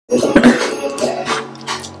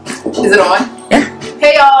Is it on? Yeah.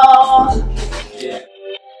 Hey y'all! Yeah.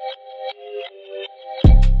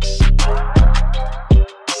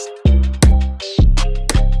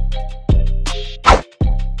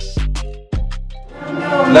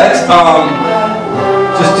 Let's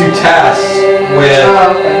just do tasks with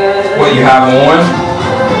what you have on,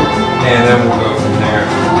 and then we'll go from there.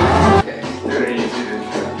 Okay. Doing a YouTube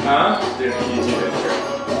intro. Huh? Doing a YouTube intro.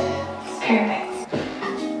 Perfect.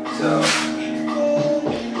 So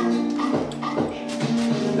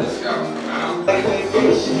let's go.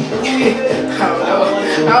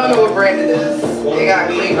 I don't know what brand it is. They got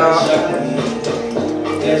cleaned off.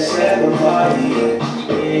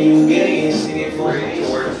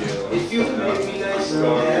 If you make me nice,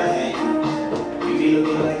 you be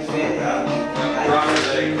looking like fan.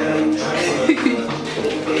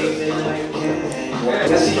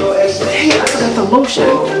 Hey, I got the lotion.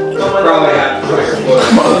 Probably have to put your foot.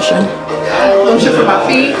 Lotion. Lotion for my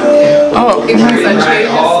feet. Oh, In case I change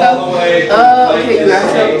and stuff. Okay, you got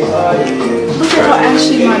stuff. Look at how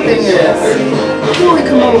ashy my thing is. Holy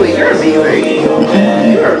camoli, you're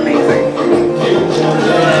amazing. You're amazing.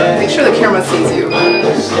 Make sure the camera sees you.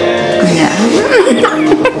 yeah.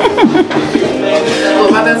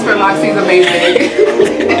 Well, my best friend Roxy is amazing.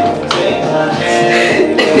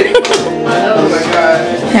 Oh my god.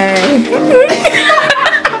 Hey.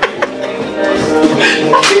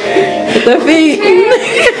 The feet.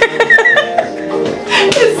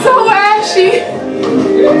 It's so ashy.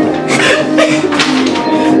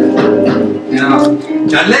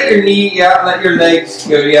 Now let your knee out, let your legs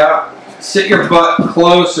go out. Sit your butt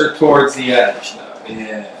closer towards the edge though.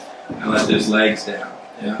 Yeah. And let those legs down.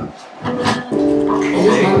 Yeah.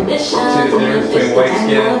 See the difference between white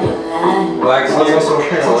skin and black skin? Also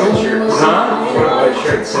wearing a white shirt. Huh? Wearing a white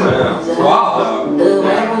shirt. Wow though.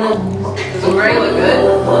 Does the gray look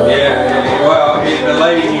good? Yeah, well, I mean, the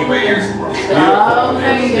lighting you wear is beautiful. Oh,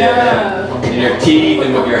 yeah. And your teeth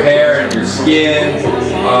and with your hair and your skin.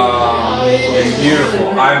 It's beautiful.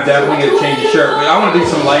 I'm definitely going to change the shirt, but I want to do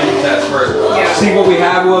some lighting tests first. Yeah. See what we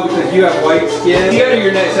have, Will, because you have white skin. You under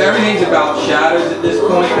your neck, so everything's about shadows at this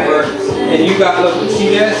point. And you got, look, see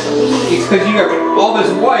this? It's because you have all this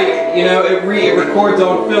white, you know, it records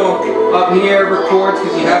on film. Up here it records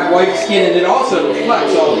because you have white skin, and it also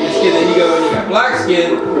reflects all of your skin. Then you go and you got black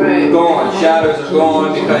skin, gone. Shadows are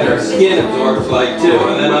gone because your skin absorbs light too.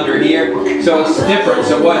 And then under here, so it's different.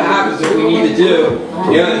 So what happens if we need to do,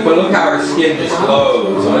 you know, but look how our skin just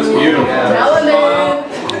glows. So it's beautiful. Melanin.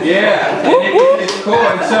 Yeah, and it's cool.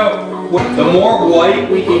 And so the more white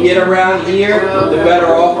we can get around here, the better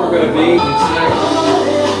off we're going to be.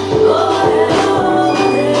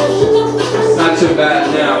 It's not so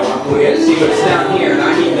bad now. We have to see what's down here, and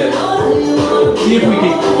I need to see if we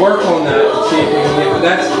can work on that and see if we can get. But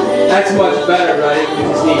that's much better, but I think we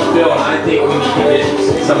just need fill, and I think we need to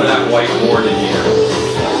get some of that white board in here.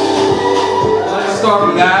 Let's start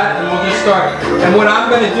with that, and we'll just start. And what I'm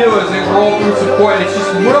going to do is roll through support, and it's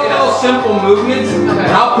just real little simple movements. And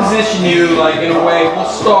I'll position you like in a way. We'll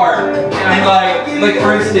start, and like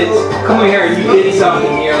for instance, come over here and you did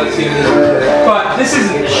something here. Let's see this. But this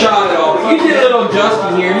isn't a shot at all. But you did a little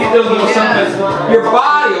adjustment here. You did a little something. Your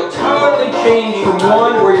body will totally change from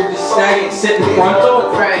one where you're just stagnant, sitting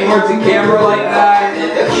frontal towards the camera like that,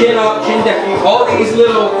 and chin up, chin down. All these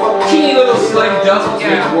little teeny little slight adjustments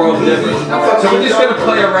make the world different. So we're just going to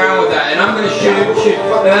play around with that, and I'm going to shoot,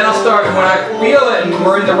 and then I'll start, and when I feel it and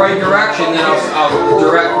we're in the right direction, then I'll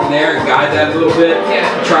direct from there and guide that a little bit,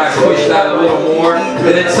 try to push that a little more, and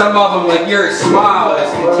then some of them, like your smile is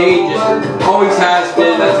contagious, always has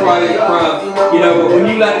been, that's why they're from, you know, but when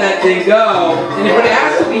you let that thing go, but it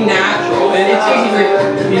has to be natural, and it's easy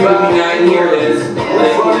for people to be not, here it is,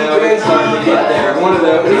 like, you know, it's time to get there. One of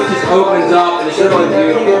those, it just opens up, and it's really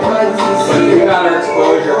beautiful, but we got our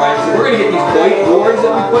exposure right, so we're going to get these white boards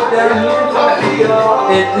that we put down here.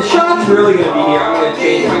 And the shot's really going to be here. I'm going to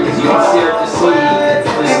change it because you can start to see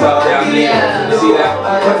this stuff down here. You see that?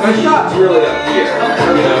 But my shot's really up here.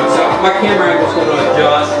 You know, so my camera angle's going to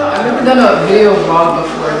adjust. I've never done a video vlog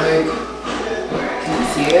before. Like, can you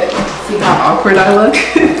see it? See how awkward I look?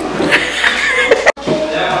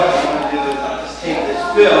 Now what I'm going to do is I'll just take this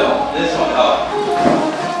film. This will help.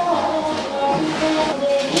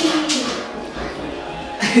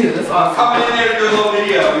 That's awesome. Come in there and do a little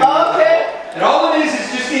video. Okay. And all it is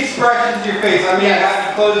just the expressions of your face. I mean, you have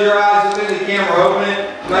to close your eyes, look at the camera, open it,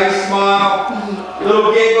 nice smile,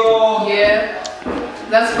 little giggle. Yeah.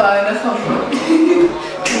 That's fine. That's not fun.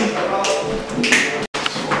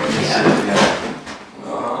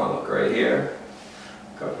 Look right here.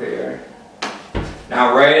 Look up here.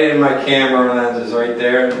 Now right in my camera lens is right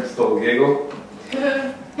there. It's a little giggle.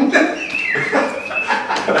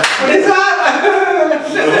 What is that?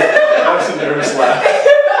 That was a nervous laugh.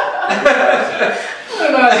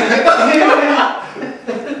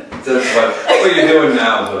 That's what you're doing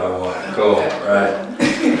now is what I want. Cool, right.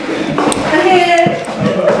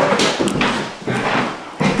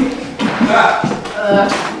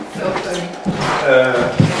 So funny.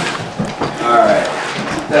 Alright.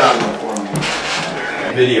 Down for me.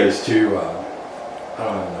 Videos too, I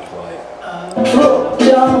don't have enough light.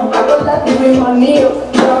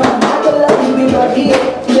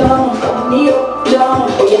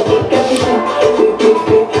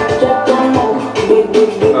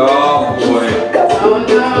 Oh boy. Oh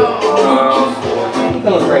no.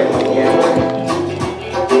 That looks great.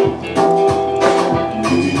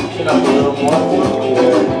 Get up a little more.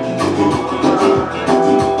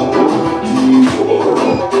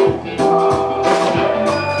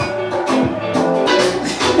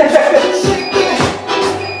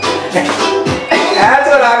 That's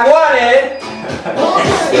what I wanted.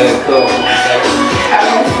 Good, cool.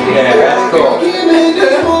 Yeah, that's cool.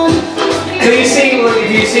 So you see, if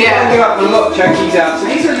you see anything up the look, check these out. So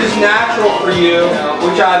these are just natural for you,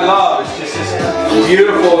 which I love. It's just this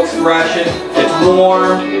beautiful expression. It's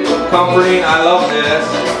warm, comforting. I love this,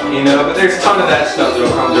 you know. But there's a ton of that stuff that'll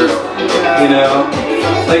come through, you know.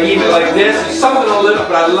 Like even like this, there's something a little,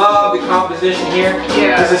 but I love the composition here.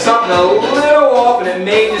 Yeah. Because there's something a little off, and it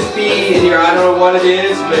may just be in your, I don't know what it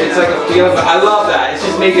is, but it's like a feeling. But I love that. It's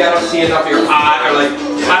just maybe I don't see enough of your eye, or like,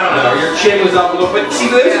 I don't know, your chin was up a little bit. See,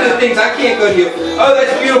 those are the things I can't go to you. Oh,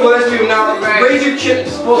 that's beautiful, that's beautiful. Now, raise your chin.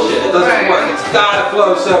 It's bullshit. It doesn't work. It's gotta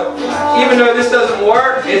flow. So, even though this doesn't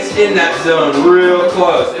work, it's in that zone, real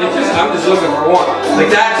close. And it's just, I'm just looking for one. Like,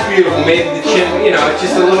 that's beautiful. Maybe the chin, you know, it's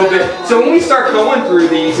just a little bit. So, when we start going through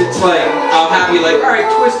these, it's like, I'll have you like, all right,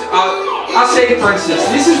 twist. I'll say, for instance,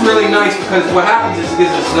 this is really nice because what happens is it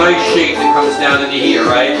gives this nice shape that comes down into here,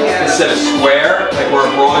 right? Yeah. Instead of square, like where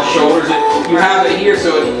broad shoulders, you have it here,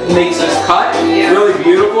 so it makes this cut really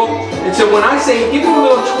beautiful. And so when I say give it a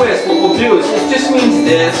little twist, what we'll do is it just means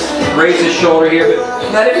this, raise the shoulder here, but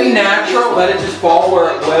let it be natural, let it just fall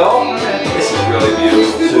where it will. This is really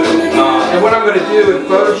beautiful too. And what I'm going to do in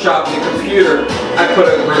Photoshop, in the computer, I put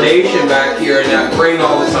a gradation back here and I bring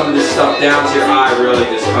some of this stuff down so your eye really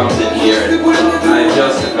just comes in here. And I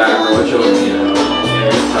adjust it backward, which will, you know,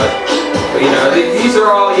 touch. But you know, these are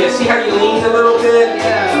all, see how you lean a little bit?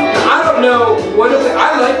 Yeah. I don't know,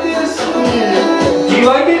 I like this. Do you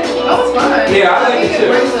like it? Oh, it's fine. Yeah, I like it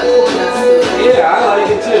too. Yeah, I like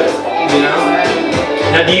it too. You know?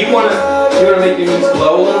 Now, do you want to make your knees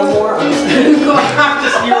glow a little more? I'm just kidding.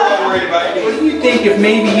 You're all worried about it. What do you think if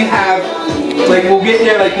maybe you have, like, we'll get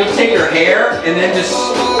there, like, you'll take your hair and then just,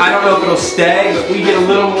 I don't know if it'll stay, but we get a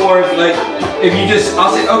little more, like, if you just,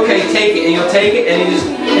 I'll say, okay, take it, and you'll take it, and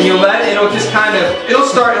you'll let it, it'll just kind of, it'll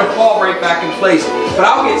start, it'll fall right back in place. But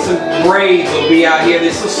I'll get some braids that'll be out here,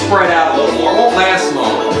 this will spread out a little more, it won't last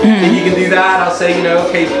long. And you can do that, I'll say, you know,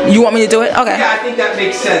 okay. You want me to do it? Okay. Yeah, I think that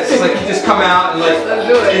makes sense. It's like you just come out and like,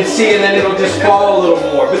 and see, and then it'll just fall a little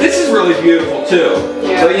more. But this is really beautiful too.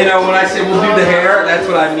 Yeah. But you know, when I say we'll do the hair, that's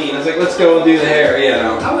what I mean. I was like, let's go and do the hair, you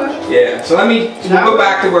know. Okay. Yeah, so we'll go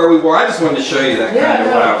back to where we were. I just wanted to show you that kind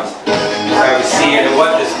of what I was seeing and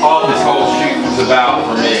what this whole shoot was about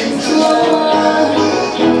for me.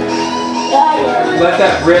 Let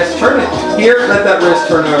that wrist turn it here. Let that wrist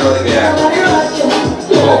turn over like that.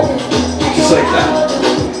 Oh, just like that.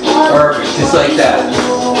 Perfect, just like that.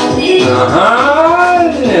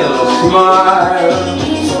 And a little smile.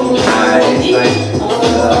 Nice, nice.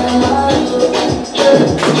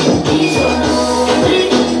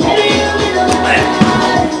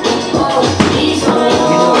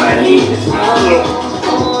 You know what I need is a little.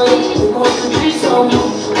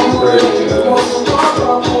 Very good.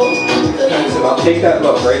 I'll take that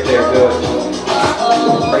look right there, good.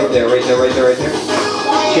 Right there, right there, right there, right there.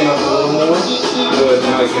 Chin up a little more. Good,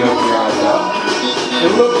 now you can open your eyes up.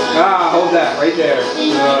 And look, hold that, right there.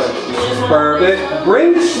 Good. Perfect.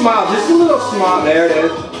 Bring the smile, just a little smile. There it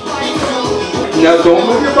is. Now don't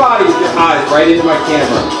move your body with your eyes right into my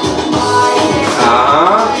camera.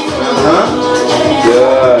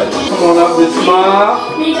 Good. Come on up with a smile.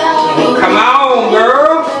 Come on,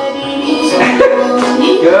 girl.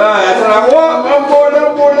 Good, that's what I want. Little more,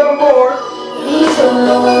 little more, little more.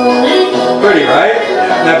 Pretty, right?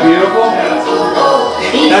 Isn't that beautiful?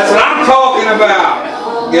 That's what I'm talking about.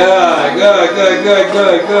 Good, good, good, good,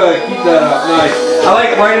 good, good. Keep that up, nice. I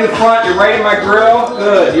like it right in the front. You're right in my grill.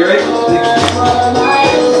 Good, you're right.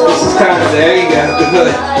 This is kind of, there you go.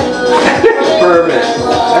 Good. Perfect.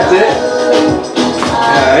 That's it.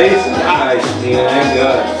 Nice, nice, yeah,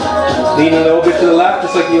 good. Lean a little bit to the left,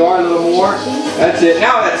 just like you are, a little more. That's it.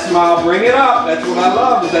 Now that smile, bring it up. That's what I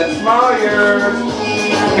love, is that smile of yours.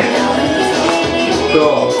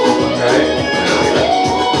 Cool. Okay.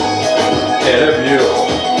 Yeah, they're beautiful.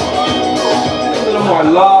 A little more. I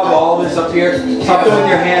love all this up here. Something with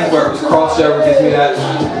your hands where it was crossed over gives me that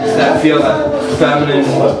feel, that feminine,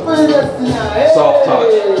 soft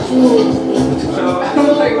touch.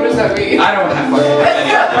 Like, what does that mean? I don't have fucking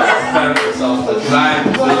any feminine soft touch because I'm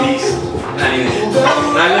the least anything.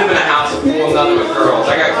 And I live in a house of nothing but girls. I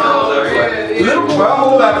got girls everywhere. Little, well,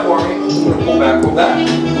 hold that for me. Pull back, hold that.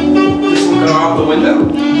 Just looking out the window.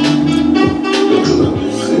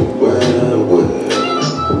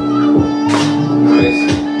 Nice.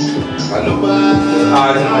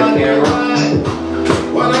 Eyes on my camera.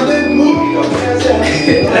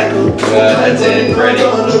 That's it. Ready.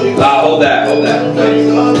 Hold that. Nice.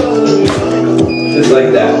 Just like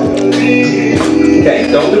that. Okay,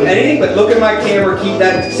 don't do anything but look at my camera. Keep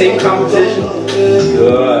that same composition.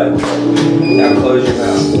 Good. Now close your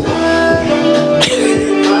mouth.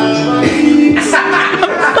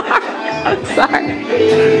 I'm sorry.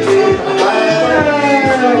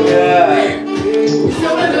 Good. You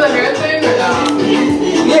still want to do the hair thing or no?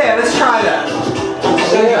 Yeah, let's try that.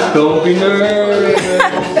 Yeah. Don't be nervous.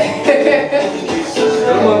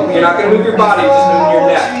 You're not going to move your body, just move your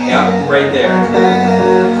neck. Yeah, right there.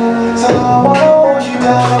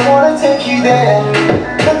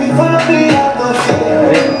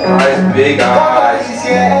 Eyes, big eyes.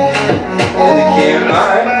 Hold the camera.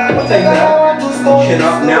 Alright, I'll take that. Chin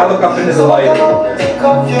up. Now look up into the light.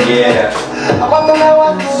 Yeah.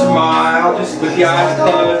 Smile, just with the eyes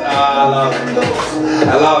closed. I love it.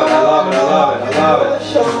 I love it, I love it, I love it, I love it.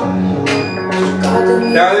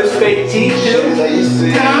 Now there's fake teeth too.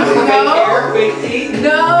 Fake hair, fake teeth. No.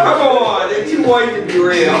 Come on, they're too white to be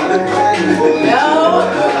real. No.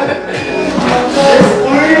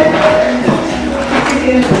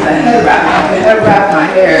 Head wrap my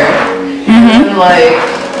hair. And like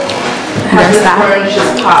have this orange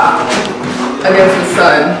just pop against the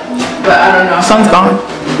sun. But I don't know. Sun's gone.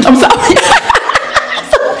 I'm sorry.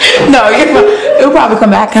 No, it'll probably come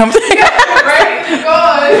back. Right? It's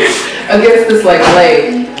gone. Against this like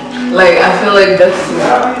leg. Like I feel like this.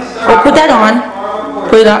 Well, put that on.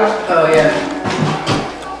 Put it up. Oh yeah.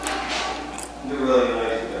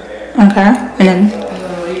 Okay. And then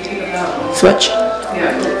switch.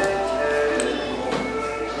 Yeah.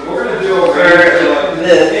 We're going to do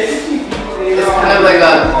This. It's kind of like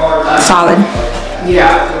a solid.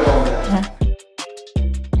 yeah.